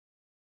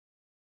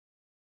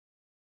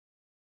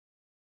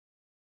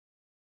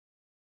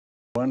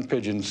One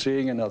pigeon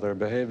seeing another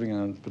behaving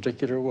in a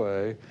particular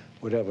way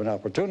would have an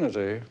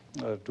opportunity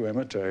to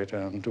imitate,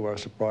 and to our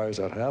surprise,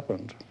 that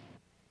happened.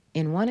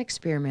 In one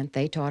experiment,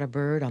 they taught a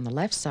bird on the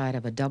left side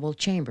of a double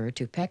chamber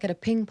to peck at a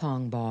ping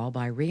pong ball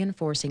by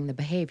reinforcing the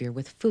behavior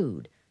with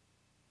food.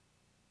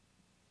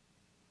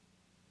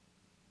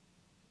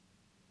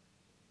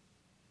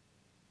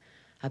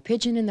 A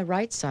pigeon in the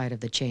right side of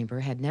the chamber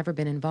had never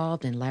been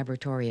involved in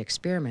laboratory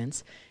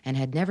experiments and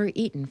had never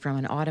eaten from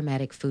an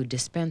automatic food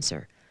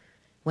dispenser.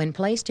 When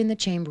placed in the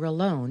chamber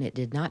alone, it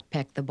did not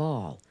peck the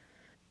ball.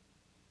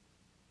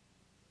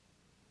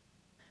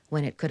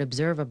 When it could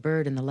observe a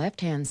bird in the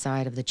left-hand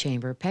side of the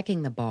chamber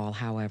pecking the ball,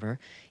 however,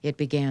 it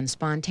began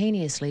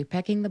spontaneously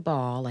pecking the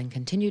ball and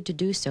continued to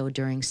do so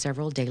during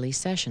several daily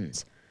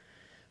sessions.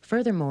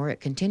 Furthermore, it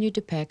continued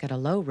to peck at a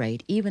low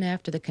rate even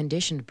after the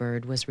conditioned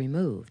bird was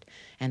removed,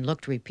 and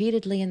looked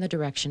repeatedly in the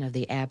direction of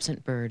the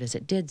absent bird as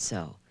it did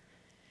so.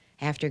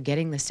 After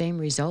getting the same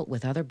result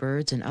with other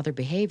birds and other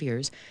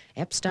behaviors,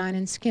 Epstein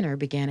and Skinner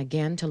began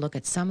again to look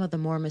at some of the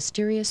more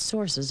mysterious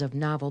sources of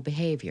novel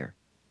behavior.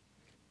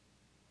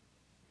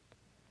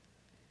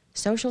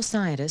 Social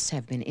scientists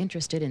have been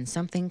interested in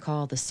something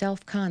called the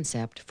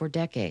self-concept for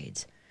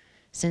decades.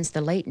 Since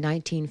the late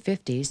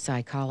 1950s,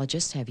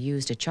 psychologists have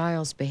used a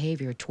child's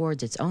behavior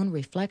towards its own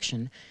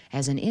reflection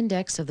as an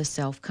index of the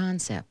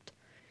self-concept.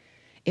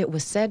 It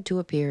was said to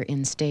appear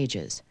in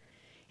stages.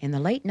 In the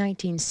late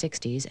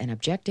 1960s, an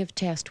objective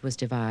test was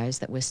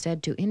devised that was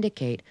said to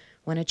indicate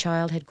when a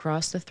child had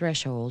crossed the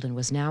threshold and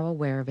was now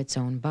aware of its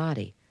own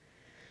body.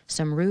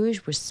 Some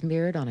rouge was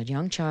smeared on a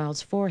young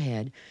child's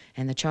forehead,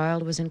 and the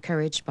child was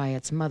encouraged by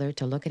its mother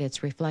to look at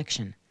its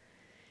reflection.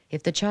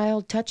 If the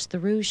child touched the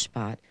rouge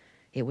spot,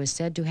 it was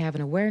said to have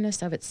an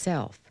awareness of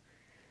itself.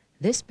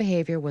 This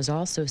behavior was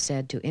also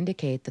said to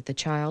indicate that the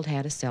child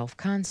had a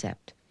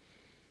self-concept.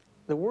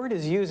 The word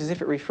is used as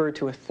if it referred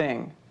to a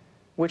thing,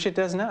 which it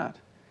does not.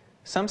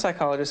 Some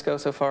psychologists go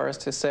so far as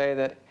to say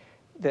that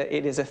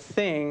it is a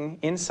thing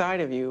inside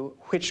of you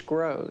which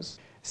grows.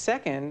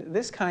 Second,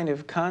 this kind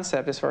of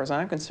concept, as far as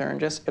I'm concerned,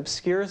 just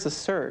obscures the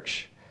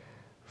search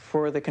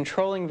for the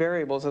controlling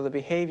variables of the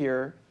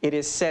behavior it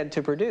is said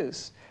to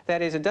produce.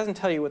 That is, it doesn't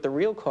tell you what the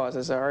real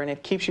causes are, and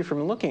it keeps you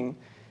from looking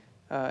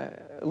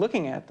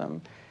at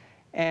them.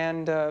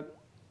 And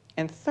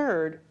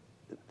third,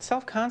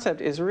 self-concept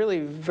is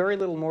really very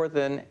little more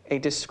than a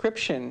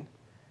description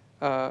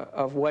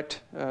of what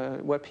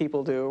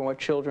people do, and what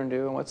children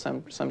do, and what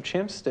some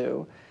chimps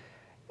do.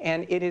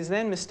 And it is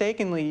then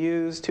mistakenly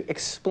used to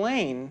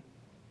explain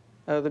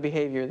the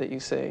behavior that you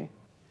see.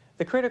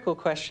 The critical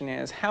question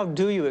is, how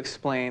do you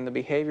explain the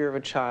behavior of a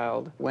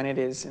child when it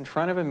is in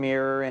front of a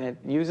mirror and it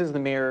uses the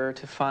mirror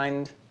to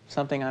find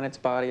something on its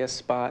body, a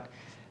spot,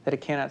 that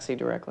it cannot see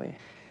directly?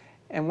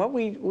 And what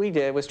we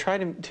did was try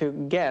to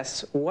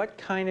guess what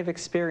kind of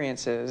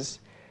experiences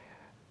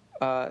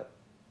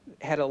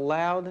had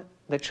allowed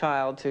the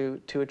child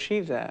to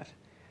achieve that.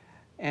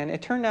 And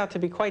it turned out to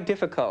be quite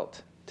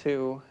difficult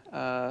to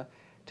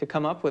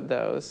come up with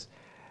those.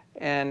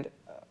 And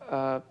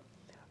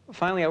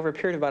finally, over a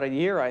period of about a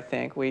year, I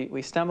think,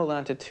 we stumbled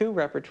onto two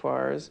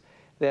repertoires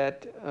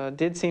that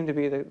did seem to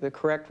be the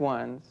correct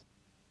ones.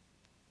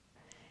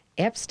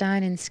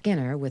 Epstein and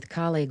Skinner, with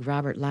colleague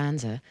Robert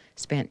Lanza,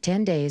 spent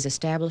 10 days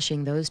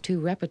establishing those two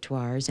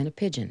repertoires in a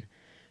pigeon.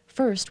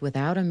 First,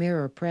 without a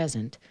mirror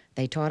present,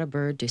 they taught a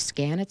bird to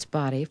scan its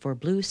body for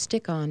blue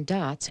stick-on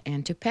dots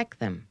and to peck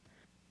them.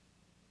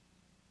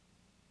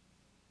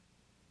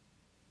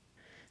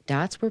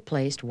 Dots were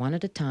placed one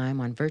at a time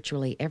on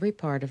virtually every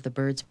part of the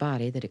bird's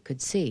body that it could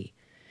see.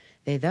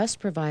 They thus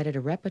provided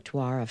a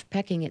repertoire of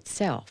pecking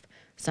itself,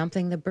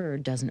 something the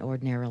bird doesn't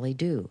ordinarily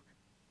do.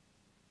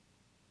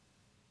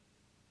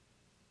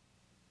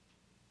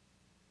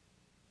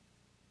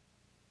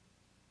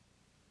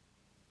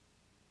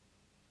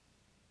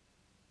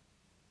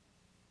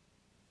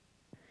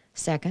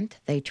 Second,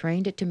 they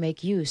trained it to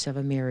make use of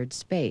a mirrored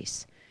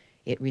space.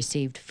 It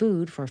received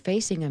food for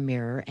facing a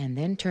mirror and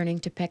then turning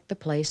to peck the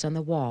place on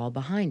the wall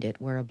behind it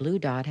where a blue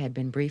dot had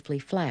been briefly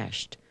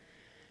flashed.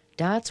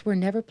 Dots were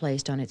never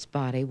placed on its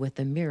body with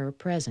the mirror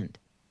present.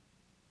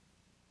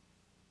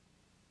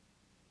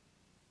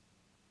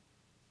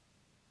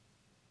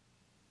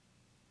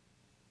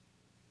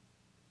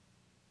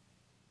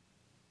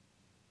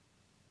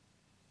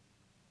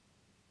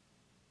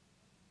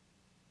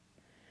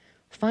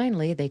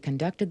 Finally, they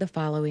conducted the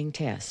following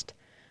test.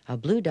 A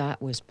blue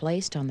dot was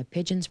placed on the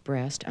pigeon's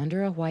breast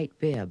under a white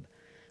bib.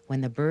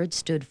 When the bird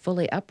stood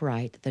fully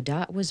upright, the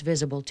dot was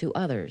visible to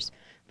others,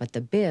 but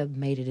the bib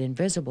made it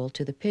invisible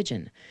to the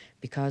pigeon,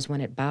 because when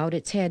it bowed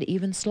its head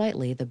even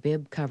slightly, the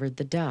bib covered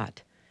the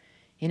dot.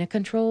 In a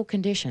control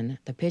condition,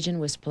 the pigeon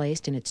was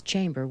placed in its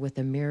chamber with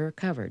the mirror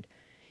covered.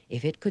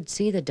 If it could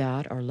see the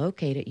dot or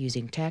locate it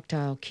using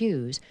tactile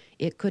cues,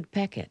 it could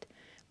peck it,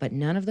 but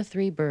none of the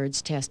three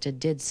birds tested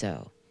did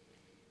so.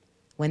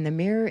 When the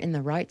mirror in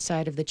the right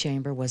side of the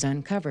chamber was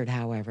uncovered,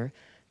 however,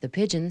 the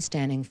pigeon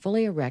standing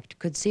fully erect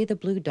could see the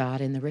blue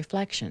dot in the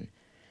reflection.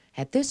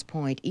 At this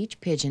point,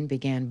 each pigeon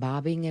began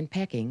bobbing and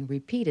pecking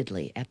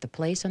repeatedly at the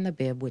place on the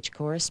bib which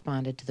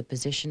corresponded to the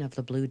position of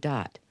the blue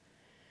dot.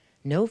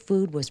 No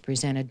food was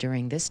presented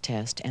during this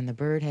test, and the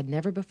bird had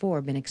never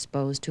before been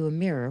exposed to a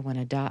mirror when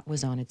a dot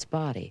was on its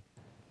body.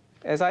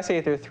 As I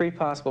say, there are three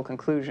possible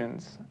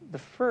conclusions. The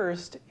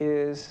first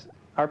is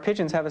our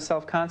pigeons have a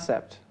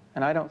self-concept,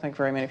 and I don't think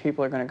very many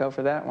people are going to go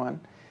for that one.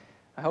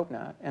 I hope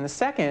not. And the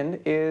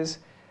second is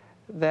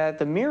that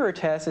the mirror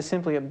test is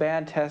simply a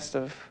bad test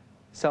of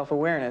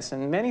self-awareness,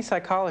 and many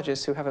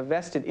psychologists who have a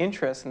vested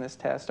interest in this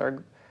test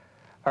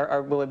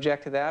will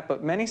object to that,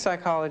 but many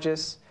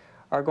psychologists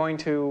are going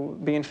to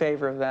be in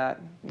favor of that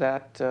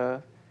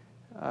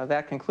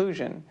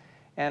conclusion.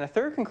 And a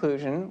third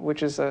conclusion,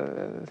 which is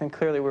I think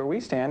clearly where we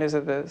stand, is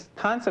that the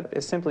concept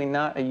is simply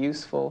not a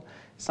useful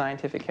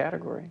scientific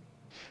category.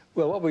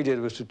 Well, what we did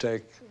was to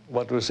take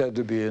what was said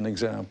to be an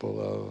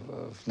example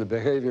of the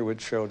behavior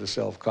which showed a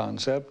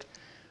self-concept.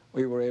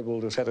 We were able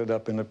to set it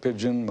up in a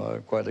pigeon by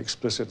quite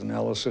explicit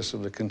analysis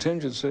of the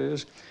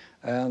contingencies,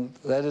 and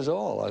that is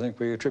all. I think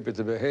we attribute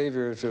the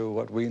behavior to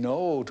what we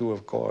know to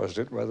have caused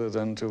it rather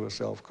than to a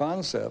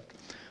self-concept.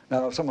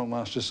 Now, if someone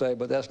wants to say,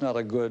 but that's not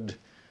a good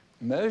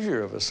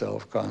measure of a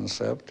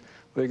self-concept,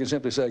 we can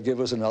simply say, give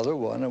us another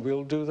one, and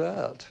we'll do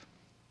that.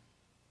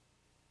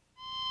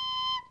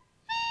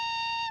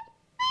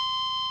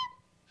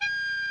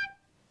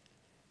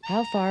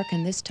 How far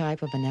can this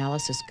type of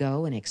analysis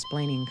go in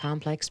explaining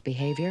complex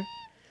behavior?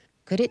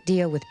 Could it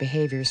deal with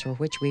behaviors for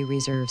which we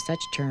reserve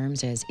such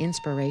terms as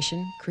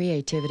inspiration,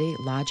 creativity,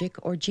 logic,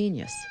 or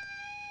genius?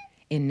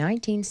 In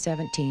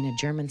 1917, a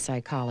German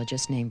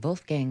psychologist named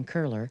Wolfgang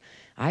Köhler,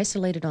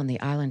 isolated on the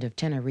island of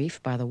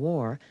Tenerife by the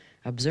war,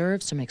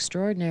 observed some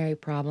extraordinary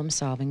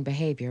problem-solving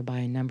behavior by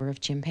a number of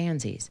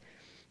chimpanzees,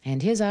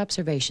 and his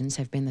observations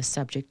have been the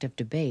subject of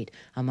debate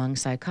among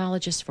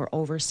psychologists for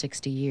over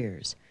 60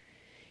 years.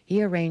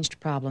 He arranged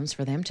problems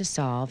for them to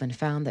solve and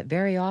found that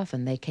very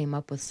often they came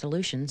up with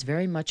solutions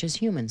very much as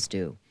humans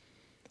do.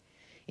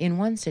 In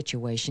one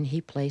situation, he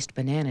placed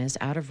bananas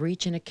out of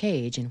reach in a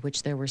cage in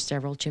which there were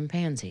several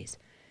chimpanzees.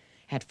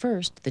 At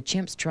first, the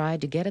chimps tried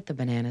to get at the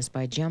bananas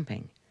by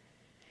jumping.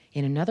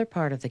 In another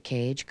part of the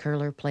cage,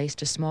 Köhler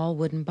placed a small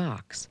wooden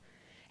box.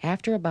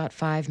 After about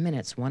 5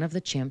 minutes, one of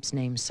the chimps,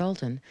 named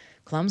Sultan,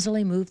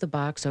 clumsily moved the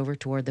box over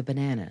toward the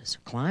bananas,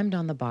 climbed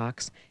on the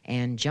box,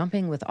 and,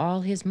 jumping with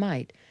all his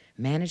might,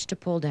 managed to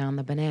pull down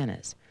the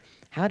bananas.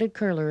 How did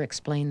Köhler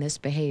explain this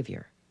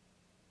behavior?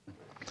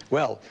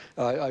 Well,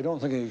 I don't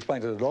think he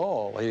explained it at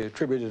all. He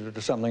attributed it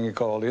to something he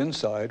called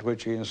insight,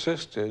 which he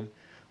insisted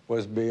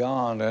was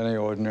beyond any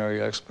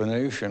ordinary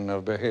explanation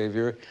of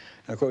behavior.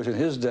 And of course, in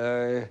his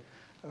day,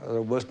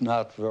 there was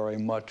not very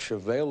much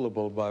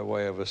available by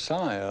way of a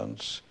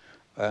science,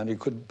 and he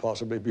couldn't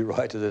possibly be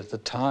right that at the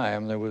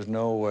time there was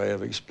no way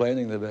of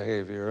explaining the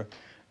behavior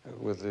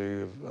with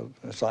the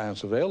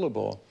science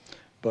available.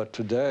 But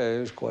today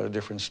is quite a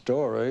different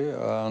story,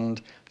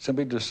 and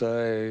simply to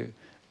say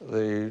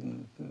the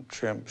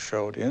chimp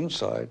showed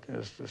insight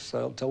is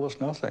to tell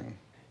us nothing.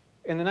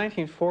 In the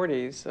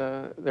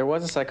 1940s, there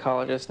was a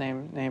psychologist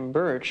named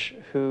Birch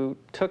who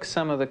took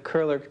some of the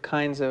Köhler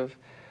kinds of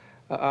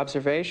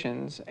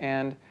observations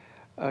and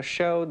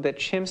showed that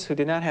chimps who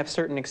did not have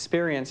certain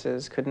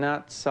experiences could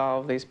not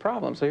solve these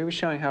problems. So he was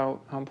showing how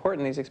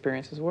important these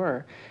experiences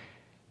were.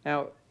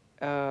 Now,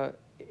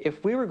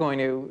 if we were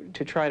going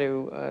to try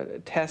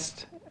to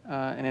test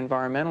an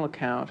environmental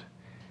account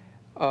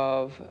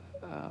of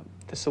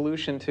the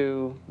solution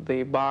to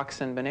the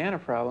box and banana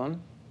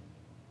problem,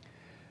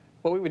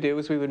 what we would do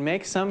is we would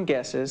make some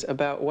guesses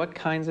about what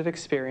kinds of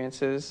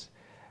experiences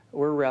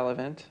were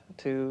relevant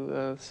to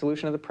the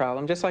solution of the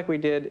problem, just like we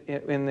did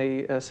in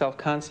the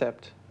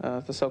self-concept,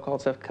 the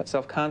so-called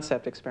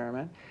self-concept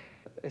experiment.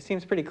 It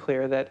seems pretty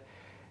clear that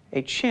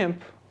a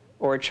chimp,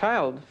 or a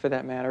child for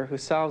that matter, who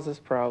solves this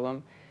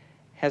problem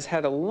has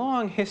had a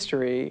long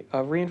history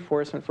of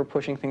reinforcement for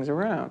pushing things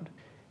around.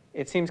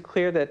 It seems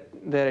clear that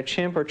a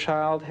chimp or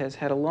child has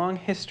had a long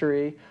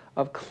history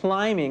of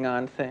climbing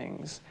on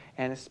things,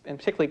 and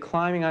particularly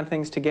climbing on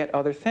things to get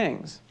other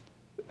things.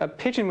 A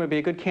pigeon would be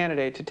a good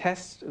candidate to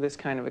test this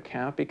kind of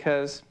account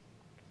because,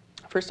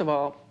 first of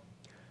all,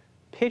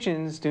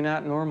 pigeons do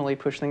not normally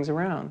push things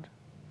around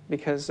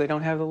because they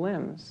don't have the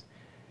limbs.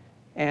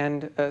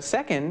 And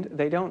second,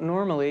 they don't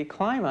normally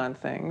climb on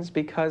things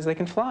because they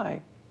can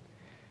fly.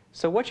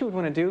 So what you would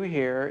want to do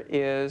here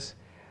is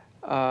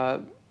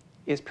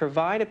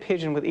provide a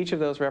pigeon with each of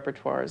those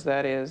repertoires.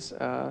 That is,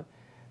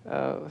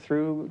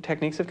 through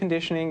techniques of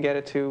conditioning, get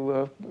it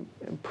to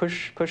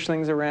push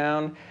things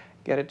around,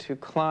 get it to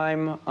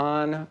climb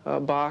on a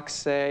box,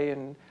 say,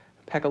 and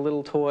peck a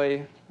little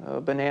toy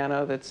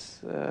banana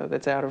that's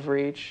out of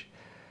reach.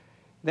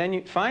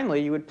 Then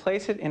finally, you would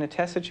place it in a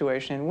test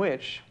situation in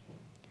which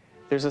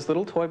there's this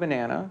little toy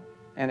banana,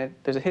 and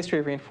there's a history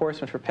of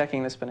reinforcement for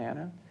pecking this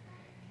banana.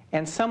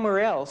 And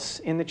somewhere else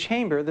in the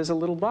chamber, there's a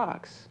little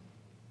box.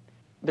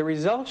 The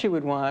result you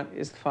would want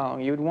is the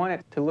following. You would want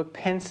it to look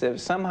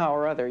pensive somehow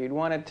or other. You'd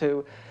want it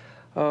to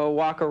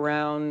walk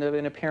around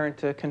in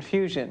apparent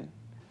confusion.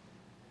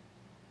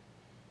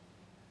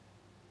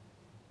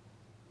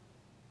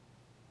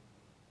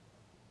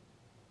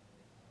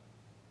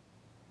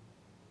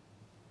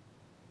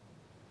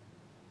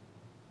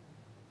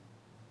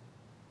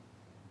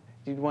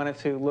 You'd want it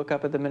to look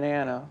up at the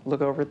banana,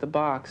 look over at the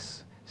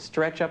box,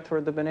 stretch up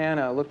toward the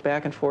banana, look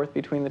back and forth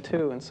between the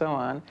two, and so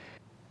on.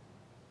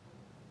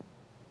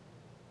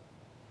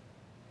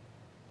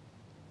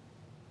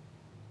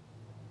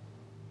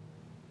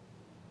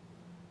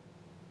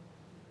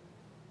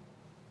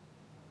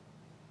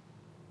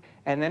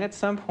 And then at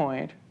some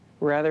point,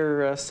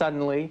 rather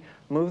suddenly,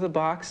 move the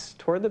box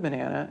toward the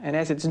banana, and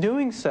as it's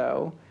doing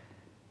so,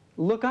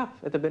 look up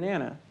at the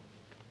banana.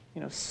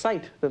 You know,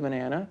 sight the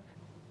banana.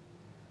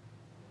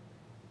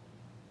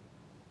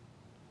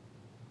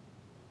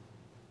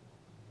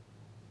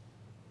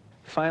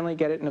 Finally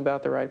get it in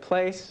about the right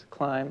place,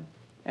 climb,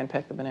 and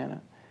peck the banana.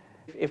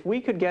 If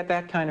we could get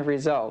that kind of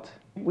result,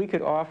 we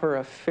could offer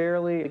a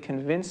fairly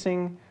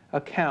convincing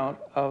account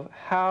of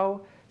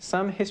how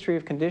some history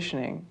of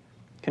conditioning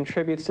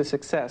contributes to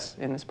success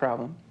in this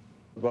problem.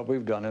 What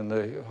we've done in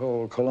the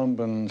whole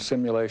Columban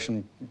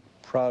simulation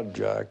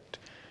project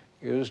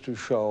is to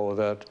show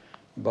that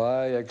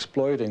by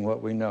exploiting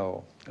what we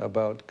know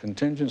about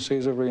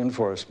contingencies of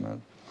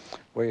reinforcement,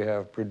 we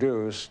have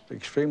produced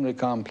extremely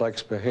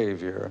complex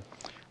behavior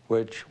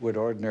which would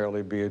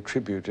ordinarily be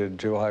attributed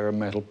to higher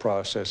mental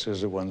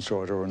processes of one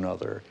sort or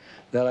another.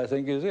 That, I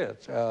think, is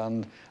it.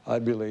 And I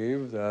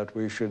believe that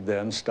we should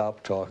then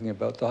stop talking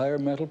about the higher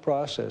mental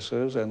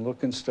processes and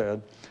look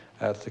instead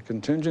at the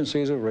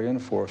contingencies of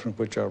reinforcement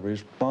which are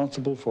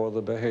responsible for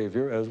the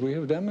behavior as we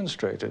have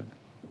demonstrated.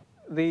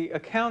 The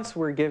accounts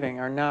we're giving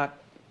are not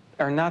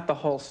the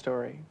whole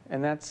story,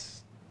 and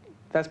that's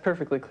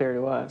perfectly clear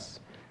to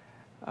us.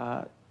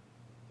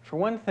 For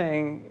one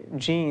thing,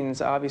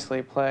 genes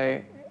obviously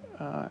play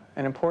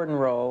an important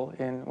role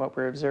in what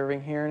we're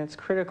observing here, and it's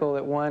critical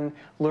that one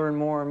learn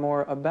more and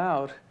more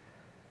about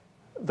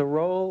the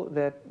role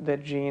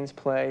that genes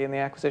play in the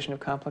acquisition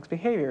of complex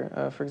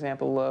behavior. For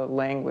example,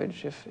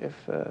 language,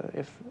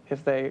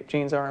 if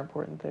genes are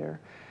important there.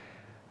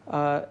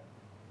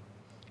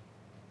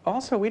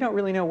 Also, we don't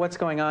really know what's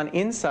going on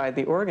inside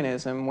the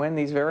organism when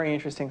these very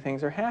interesting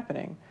things are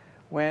happening.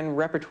 When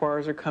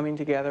repertoires are coming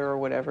together or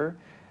whatever,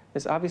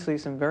 there's obviously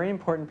some very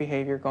important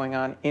behavior going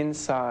on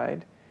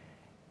inside,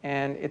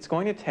 and it's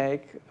going to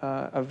take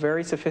a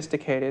very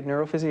sophisticated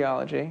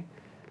neurophysiology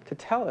to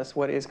tell us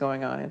what is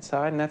going on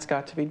inside, and that's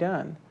got to be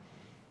done.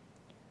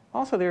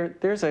 Also,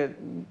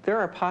 there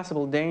are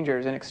possible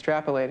dangers in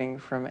extrapolating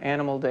from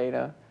animal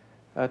data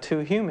to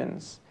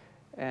humans,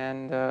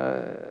 and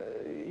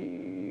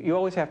you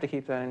always have to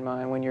keep that in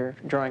mind when you're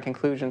drawing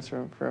conclusions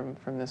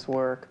from this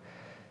work.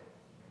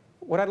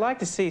 What I'd like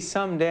to see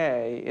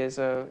someday is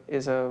a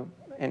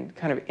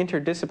kind of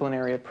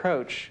interdisciplinary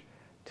approach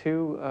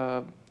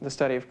to the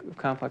study of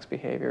complex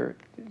behavior.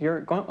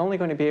 You're only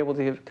going to be able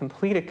to give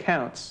complete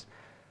accounts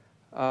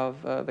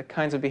of the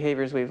kinds of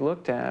behaviors we've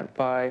looked at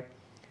by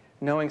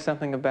knowing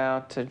something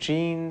about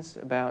genes,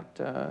 about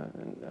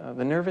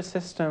the nervous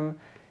system,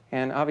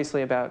 and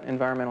obviously about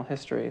environmental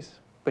histories.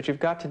 But you've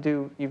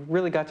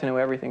really got to know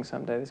everything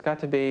someday. There's got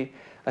to be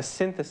a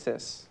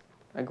synthesis,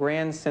 a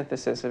grand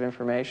synthesis of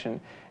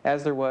information,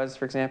 as there was,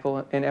 for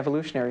example, in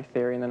evolutionary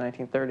theory in the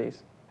 1930s.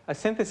 A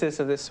synthesis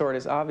of this sort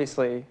is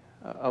obviously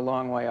a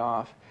long way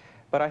off,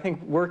 but I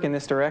think work in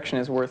this direction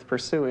is worth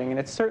pursuing, and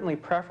it's certainly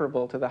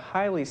preferable to the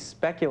highly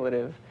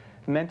speculative,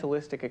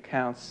 mentalistic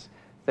accounts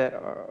that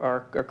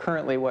are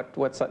currently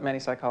what many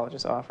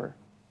psychologists offer.